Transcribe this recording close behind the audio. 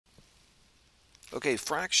Okay,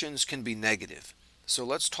 fractions can be negative. So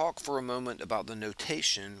let's talk for a moment about the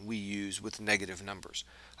notation we use with negative numbers.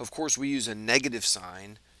 Of course, we use a negative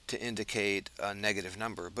sign to indicate a negative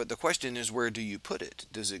number, but the question is, where do you put it?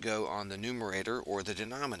 Does it go on the numerator or the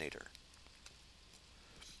denominator?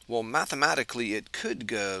 Well, mathematically, it could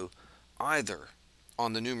go either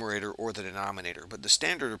on the numerator or the denominator, but the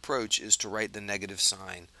standard approach is to write the negative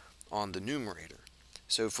sign on the numerator.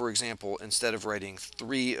 So for example, instead of writing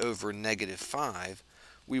 3 over negative 5,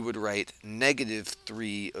 we would write negative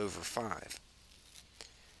 3 over 5.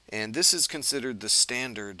 And this is considered the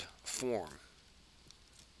standard form.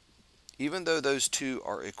 Even though those two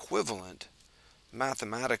are equivalent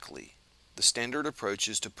mathematically, the standard approach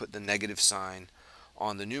is to put the negative sign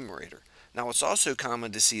on the numerator. Now it's also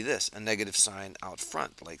common to see this, a negative sign out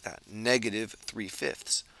front like that, negative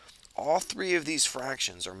 3/5. All three of these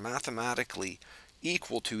fractions are mathematically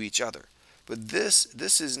equal to each other, but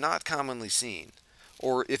this is not commonly seen.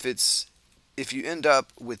 Or if you end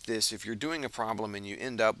up with this, if you're doing a problem and you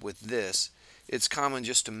end up with this, it's common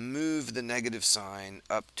just to move the negative sign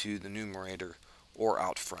up to the numerator or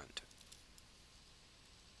out front.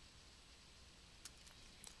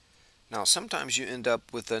 Now sometimes you end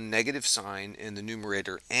up with a negative sign in the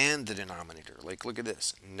numerator and the denominator. Like look at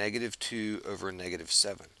this, negative 2 over negative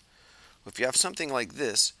 7. If you have something like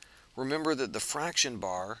this, remember that the fraction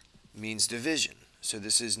bar means division. So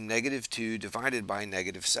this is negative 2 divided by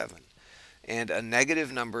negative 7. And a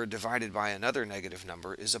negative number divided by another negative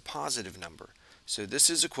number is a positive number. So this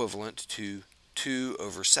is equivalent to 2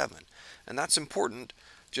 over 7. And that's important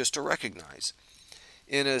just to recognize.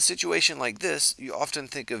 In a situation like this, you often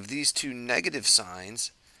think of these two negative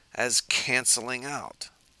signs as canceling out.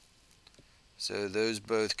 So those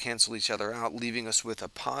both cancel each other out, leaving us with a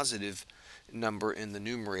positive number in the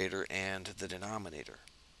numerator and the denominator.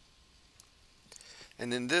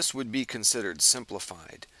 And then this would be considered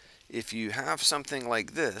simplified. If you have something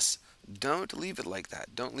like this, don't leave it like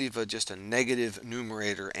that. Don't leave just a negative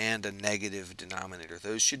numerator and a negative denominator.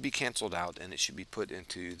 Those should be canceled out and it should be put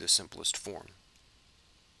into the simplest form.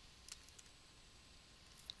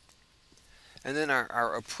 And then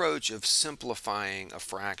our approach of simplifying a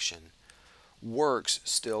fraction works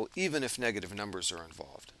still even if negative numbers are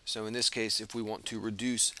involved. So in this case, if we want to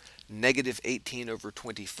reduce negative 18 over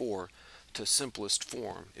 24 to simplest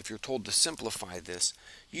form, if you're told to simplify this,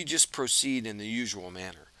 you just proceed in the usual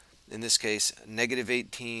manner. In this case, negative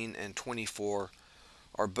 18 and 24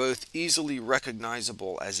 are both easily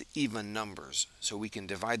recognizable as even numbers, so we can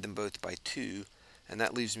divide them both by 2, and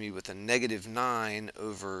that leaves me with a negative 9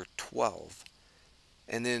 over 12.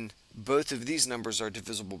 And then both of these numbers are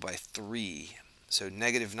divisible by 3. So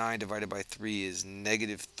negative 9 divided by 3 is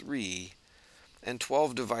negative 3, and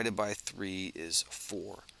 12 divided by 3 is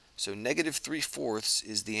 4. So negative 3/4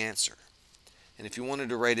 is the answer. And if you wanted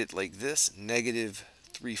to write it like this, negative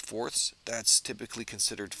 3/4, that's typically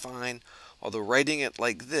considered fine. Although writing it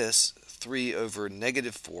like this, 3 over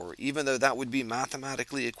negative 4, even though that would be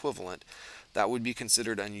mathematically equivalent, that would be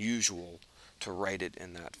considered unusual to write it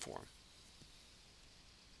in that form.